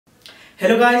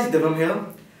Hello guys, Divam here.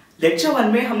 Lecture 1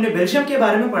 में हमने Belgium के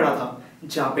बारे में पढ़ा था,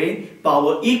 जहां पे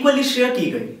पावर इक्वली शेयर की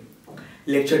गई।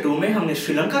 लेक्चर 2 में हमने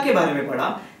श्रीलंका के बारे में पढ़ा,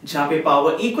 जहां पे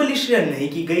पावर इक्वली शेयर नहीं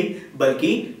की गई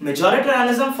बल्कि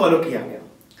मेजॉरिटेरियनिज्म फॉलो किया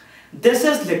गया। दिस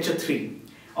इज लेक्चर 3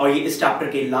 और ये इस चैप्टर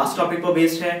के लास्ट टॉपिक पर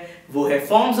बेस्ड है, वो है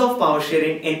forms of power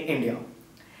sharing in India.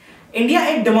 India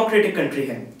एक डेमोक्रेटिक कंट्री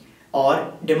है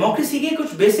और डेमोक्रेसी के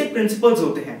कुछ बेसिक प्रिंसिपल्स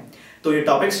होते हैं। तो ये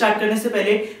टॉपिक स्टार्ट करने से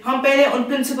पहले हम पहले उन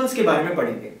प्रिंसिपल्स के बारे में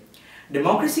पढ़ेंगे।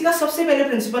 डेमोक्रेसी का सबसे पहले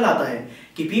प्रिंसिपल आता है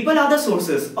कि people are the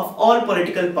sources of all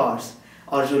political powers,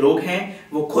 और जो लोग हैं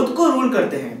वो खुद को रूल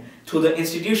करते हैं through the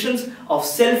institutions of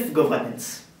self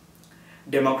governance.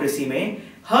 Democracy में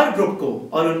हर ग्रुप को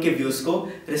और उनके व्यूज को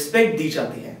रिस्पेक्ट दी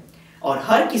जाती है और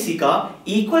हर किसी का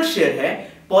इक्वल शेयर है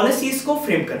पॉलिसीज को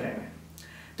फ्रेम करने में।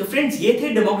 तो फ्रेंड्स, ये थे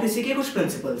डेमोक्रेसी के कुछ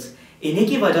प्रिंसिपल्स। इन्हीं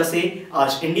की वजह से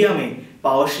आज इंडिया में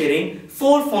पावर शेयरिंग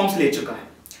 4 फॉर्म्स ले चुका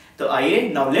है। तो आइए,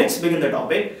 now let's begin the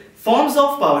topic, forms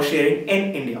of power sharing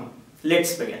in India.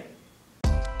 Let's begin.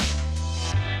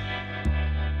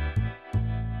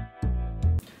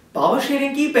 Power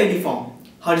sharing की पहली फॉर्म,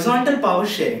 हॉरिजॉन्टल पावर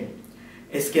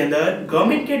शेयरिंग। इसके अंदर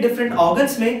गवर्नमेंट के डिफरेंट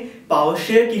ऑर्गन्स में पावर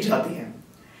शेयर की जाती है।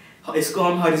 इसको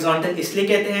हम हॉरिजॉन्टल इसलिए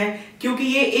कहते हैं क्योंकि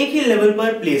ये एक ही लेवल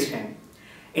पर प्लेस्ड हैं।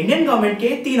 इंडियन गवर्नमेंट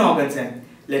के 3 ऑर्गन्स हैं,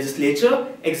 लेजिस्लेचर,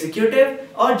 एग्जीक्यूटिव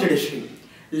और जुडिशरी।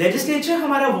 लेजिस्लेचर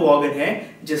हमारा वो ऑर्गन है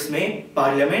जिसमें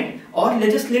पार्लियामेंट और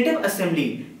लेजिस्लेटिव असेंबली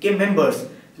के मेंबर्स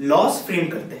लॉज फ्रेम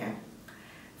करते हैं।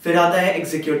 फिर आता है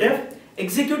एग्जीक्यूटिव।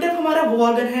 एग्जीक्यूटिव हमारा वो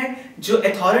ऑर्गन है जो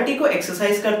अथॉरिटी को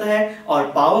एक्सरसाइज करता है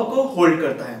और पावर को होल्ड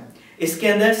करता है। इसके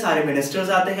अंदर सारे मिनिस्टर्स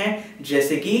आते हैं,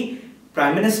 जैसे कि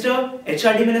prime minister,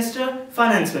 HRD minister,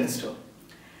 finance minister.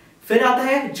 फिर आता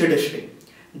है जुडिशरी।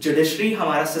 जुडिशरी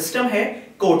हमारा सिस्टम है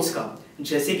कोर्ट्स का,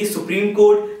 जैसे कि सुप्रीम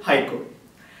कोर्ट, हाई कोर्ट।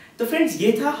 तो फ्रेंड्स,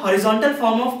 ये था horizontal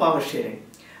form of power sharing.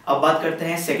 अब बात करते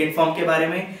हैं सेकंड फॉर्म के बारे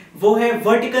में, वो है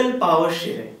vertical power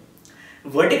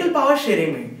sharing. Vertical power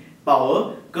sharing में पावर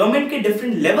गवर्नमेंट के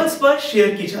डिफरेंट लेवल्स पर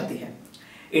शेयर की जाती है।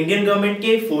 इंडियन गवर्नमेंट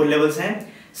के 4 लेवल्स हैं।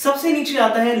 सबसे नीचे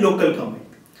आता है लोकल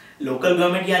गवर्नमेंट। लोकल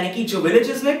गवर्नमेंट यानी कि जो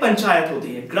विलेजेस में पंचायत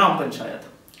होती है, ग्राम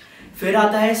पंचायत। फिर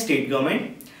आता है स्टेट गवर्नमेंट।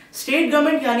 स्टेट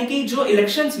गवर्नमेंट यानी कि जो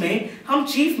इलेक्शंस में हम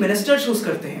चीफ मिनिस्टर चूज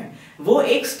करते हैं, वो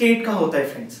एक स्टेट का होता है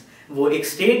फ्रेंड्स, वो एक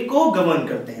स्टेट को गवर्न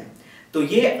करते हैं। तो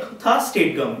ये था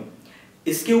स्टेट गवर्नमेंट।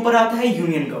 इसके ऊपर आता है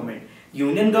यूनियन गवर्नमेंट।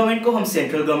 यूनियन गवर्नमेंट को हम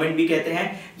सेंट्रल गवर्नमेंट भी कहते हैं।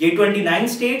 ये 29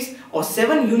 स्टेट्स और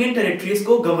 7 यूनियन टेरिटरीज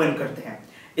को गवर्न करते हैं।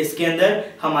 इसके अंदर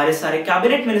हमारे सारे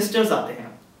कैबिनेट मिनिस्टर्स आते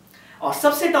हैं। और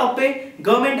सबसे टॉप पे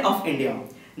गवर्नमेंट ऑफ इंडिया,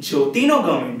 जो तीनों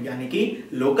गवर्नमेंट यानी कि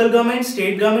लोकल गवर्नमेंट,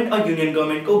 स्टेट गवर्नमेंट और यूनियन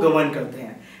गवर्नमेंट को गवर्न करते हैं।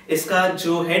 इसका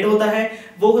जो हेड होता है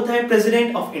वो होता है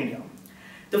प्रेसिडेंट ऑफ इंडिया।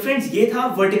 तो फ्रेंड्स, ये था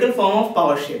vertical form of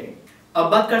power sharing. अब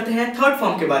बात करते हैं थर्ड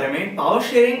फॉर्म के बारे में, power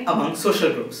sharing among social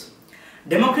groups.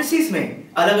 Democracies में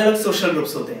अलग अलग सोशल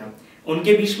ग्रुप्स होते हैं।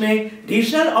 उनके बीच में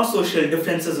रीजनल और सोशल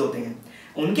डिफरेंसेस होते हैं।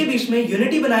 उनके बीच में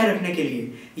यूनिटी बनाए रखने के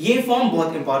लिए ये फॉर्म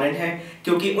बहुत इंपॉर्टेंट है,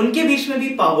 क्योंकि उनके बीच में भी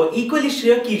पावर इक्वली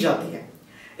शेयर की जाती है।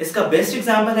 इसका बेस्ट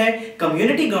एग्जाम्पल है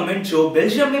कम्युनिटी गवर्नमेंट, जो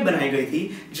बेल्जियम में बनाई गई थी,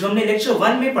 जो हमने लेक्चर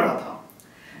 1 में पढ़ा था।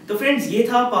 तो फ्रेंड्स, ये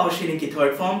था पावर शेयरिंग की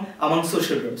third form among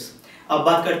social groups. अब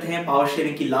बात करते हैं पावर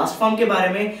शेयरिंग की लास्ट फॉर्म के बारे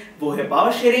में, वो है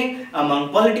power sharing among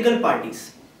political parties.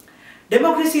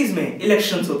 Democracies में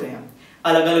इलेक्शंस होते हैं।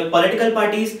 अलग अलग पॉलिटिकल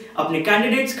पार्टीज अपने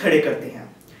कैंडिडेट्स खड़े करते हैं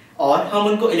और हम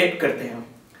उनको इलेक्ट करते हैं।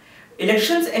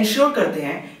 इलेक्शंस इंश्योर करते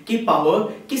हैं कि पावर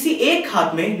किसी एक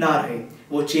हाथ में ना रहे,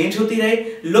 वो चेंज होती रहे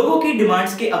लोगों की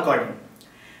डिमांड्स के अकॉर्डिंग।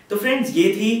 तो फ्रेंड्स,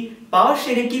 ये थी पावर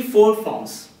शेयरिंग की 4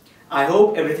 forms. I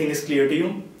hope everything is clear to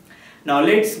you. Now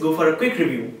let's go for a quick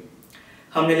review.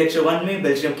 हमने लेक्चर 1 में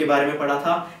बेल्जियम के बारे में पढ़ा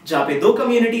था, जहां पे 2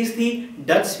 कम्युनिटीज थी,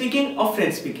 डच स्पीकिंग और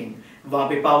फ्रेंच स्पीकिंग। वहां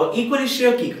पे पावर इक्वली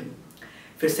शेयर की गई।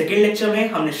 फिर सेकेंड लेक्चर में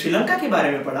हमने श्रीलंका के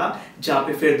बारे में पढ़ा, जहां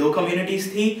पे फिर 2 कम्युनिटीज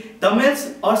थी, तमिल्स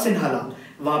और सिन्हाला।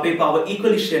 वहां पे पावर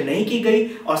इक्वली शेयर नहीं की गई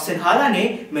और सिन्हाला ने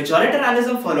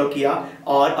मेजॉरिटेरियनिज्म फॉलो किया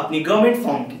और अपनी गवर्नमेंट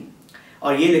फॉर्म की।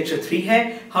 और ये लेक्चर 3 है।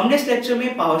 हमने इस लेक्चर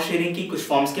में पावर शेयरिंग की कुछ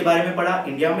फॉर्म्स के बारे में पढ़ा।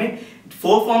 इंडिया में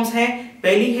 4 फॉर्म्स हैं।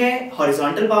 पहली है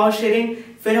हॉरिजॉन्टल पावर शेयरिंग,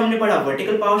 फिर हमने पढ़ा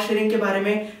वर्टिकल पावर शेयरिंग के बारे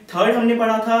में, थर्ड हमने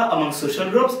पढ़ा था अमंग सोशल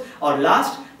ग्रुप्स, और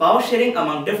last power sharing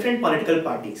among different political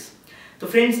parties. तो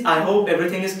friends, I hope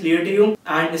everything is clear to you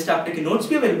and इस चैप्टर के नोट्स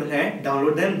भी अवेलेबल हैं।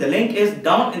 Download them, the link is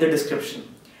down in the description.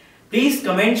 Please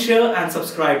comment, share and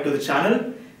subscribe to the channel,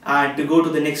 and to go to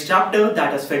the next chapter,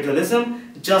 that is federalism,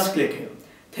 just click here.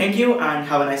 Thank you and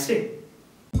have a nice day.